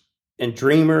dreamers, and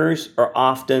dreamers are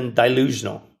often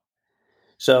delusional.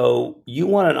 So you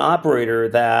want an operator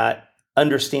that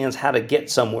understands how to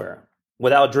get somewhere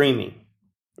without dreaming,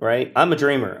 right? I'm a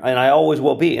dreamer, and I always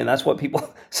will be, and that's what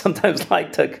people sometimes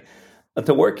like to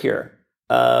work here.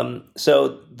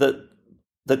 So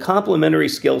the complementary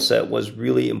skill set was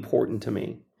really important to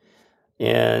me,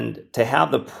 and to have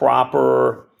the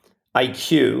proper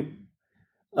IQ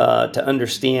to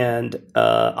understand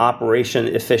operation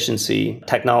efficiency,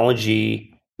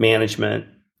 technology management,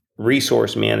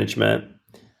 resource management,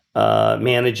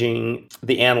 managing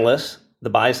the analysts, the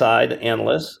buy side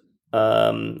analysts.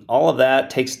 All of that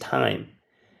takes time.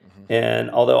 Mm-hmm.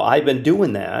 And although I've been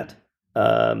doing that,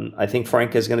 I think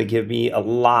Frank is going to give me a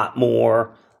lot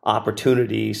more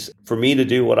opportunities for me to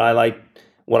do what I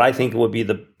think would be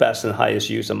the best and highest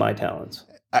use of my talents.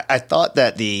 I thought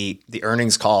that the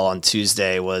earnings call on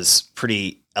Tuesday was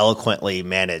pretty eloquently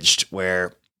managed,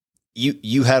 where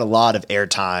you had a lot of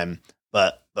airtime,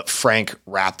 but Frank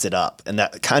wrapped it up, and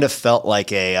that kind of felt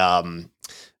like a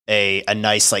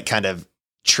nice kind of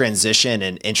transition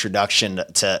and introduction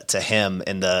to him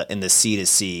in the seat as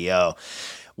CEO.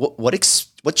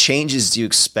 What changes do you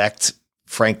expect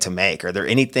Frank to make? Are there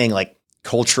anything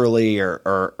culturally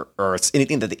or it's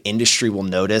anything that the industry will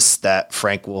notice that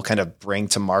Frank will kind of bring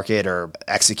to market or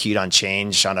execute on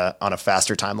change on a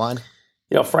faster timeline?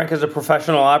 Frank is a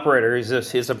professional operator.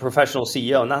 He's a professional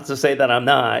CEO. Not to say that I'm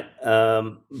not,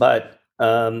 but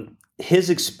his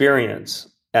experience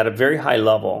at a very high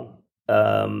level.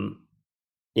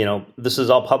 This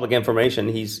is all public information.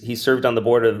 He served on the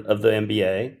board of the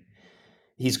MBA.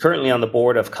 He's currently on the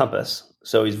board of Compass,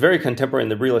 so he's very contemporary in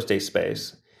the real estate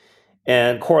space.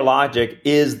 And CoreLogic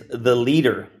is the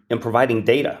leader in providing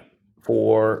data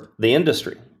for the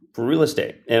industry, for real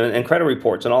estate and credit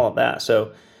reports and all of that.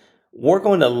 So we're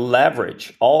going to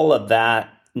leverage all of that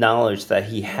knowledge that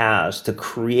he has to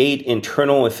create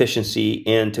internal efficiency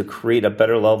and to create a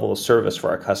better level of service for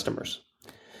our customers.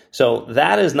 So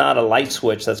that is not a light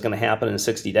switch that's going to happen in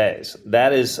 60 days.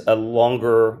 That is a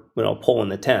longer, pole in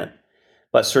the tent.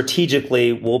 But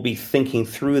strategically, we'll be thinking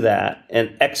through that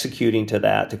and executing to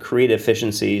that to create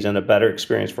efficiencies and a better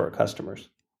experience for our customers.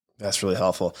 That's really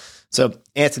helpful. So,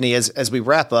 Anthony, as we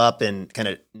wrap up and kind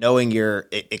of knowing your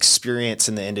experience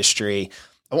in the industry,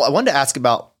 I wanted to ask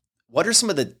about what are some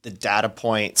of the data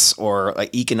points or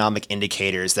like economic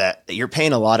indicators that you're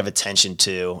paying a lot of attention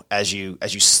to as you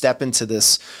step into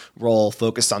this role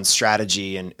focused on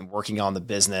strategy and working on the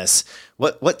business?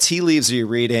 What tea leaves are you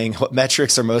reading? What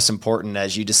metrics are most important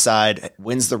as you decide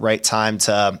when's the right time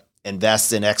to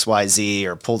invest in XYZ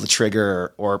or pull the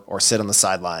trigger or sit on the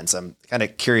sidelines? I'm kind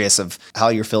of curious of how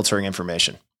you're filtering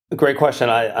information. Great question.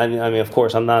 I mean, of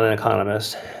course, I'm not an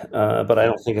economist, but I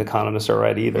don't think economists are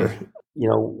right either.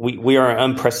 We are in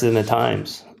unprecedented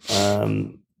times.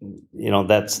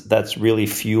 That's really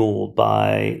fueled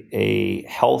by a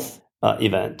health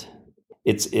event.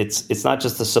 It's not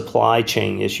just the supply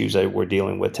chain issues that we're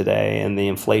dealing with today and the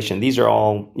inflation. These are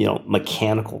all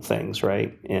mechanical things,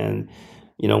 right? And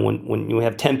when you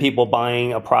have 10 people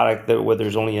buying a product where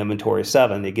there's only inventory of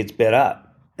 7, it gets bid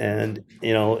up, and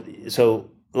so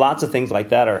lots of things like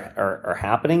that are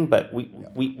happening. But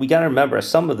we got to remember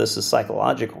some of this is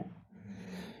psychological.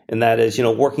 And that is,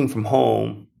 working from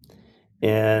home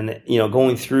and,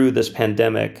 going through this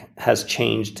pandemic has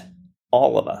changed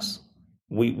all of us.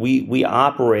 We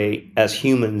operate as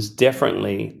humans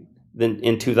differently than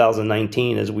in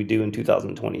 2019 as we do in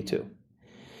 2022.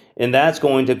 And that's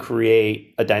going to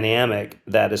create a dynamic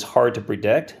that is hard to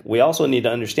predict. We also need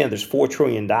to understand there's $4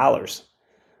 trillion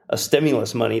of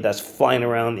stimulus money that's flying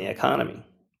around the economy.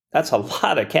 That's a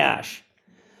lot of cash.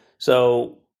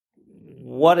 So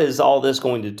what is all this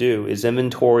going to do? Is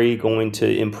inventory going to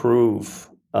improve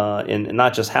in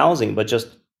not just housing, but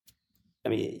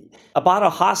a bottle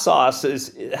of hot sauce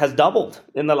has doubled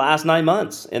in the last 9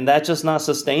 months, and that's just not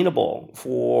sustainable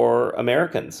for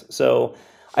Americans. So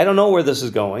I don't know where this is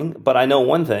going, but I know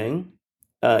one thing.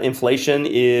 Inflation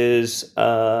is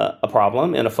a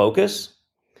problem and a focus,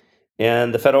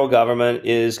 and the federal government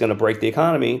is going to break the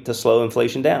economy to slow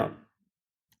inflation down.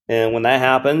 And when that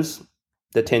happens,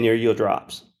 the 10-year yield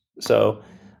drops. So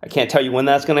I can't tell you when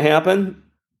that's going to happen,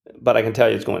 but I can tell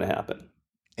you it's going to happen.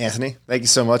 Anthony, thank you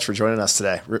so much for joining us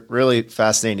today. Really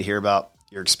fascinating to hear about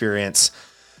your experience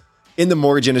in the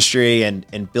mortgage industry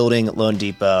and building Loan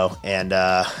Depot and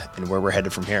where we're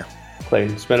headed from here. Clay,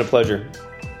 it's been a pleasure.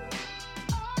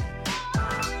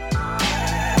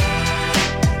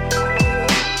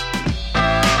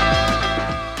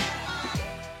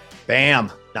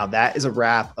 Bam. Now that is a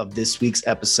wrap of this week's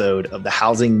episode of the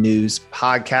Housing News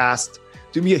Podcast.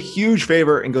 Do me a huge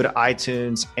favor and go to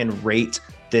iTunes and rate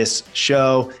this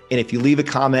show. And if you leave a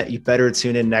comment, you better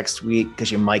tune in next week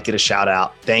because you might get a shout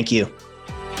out. Thank you.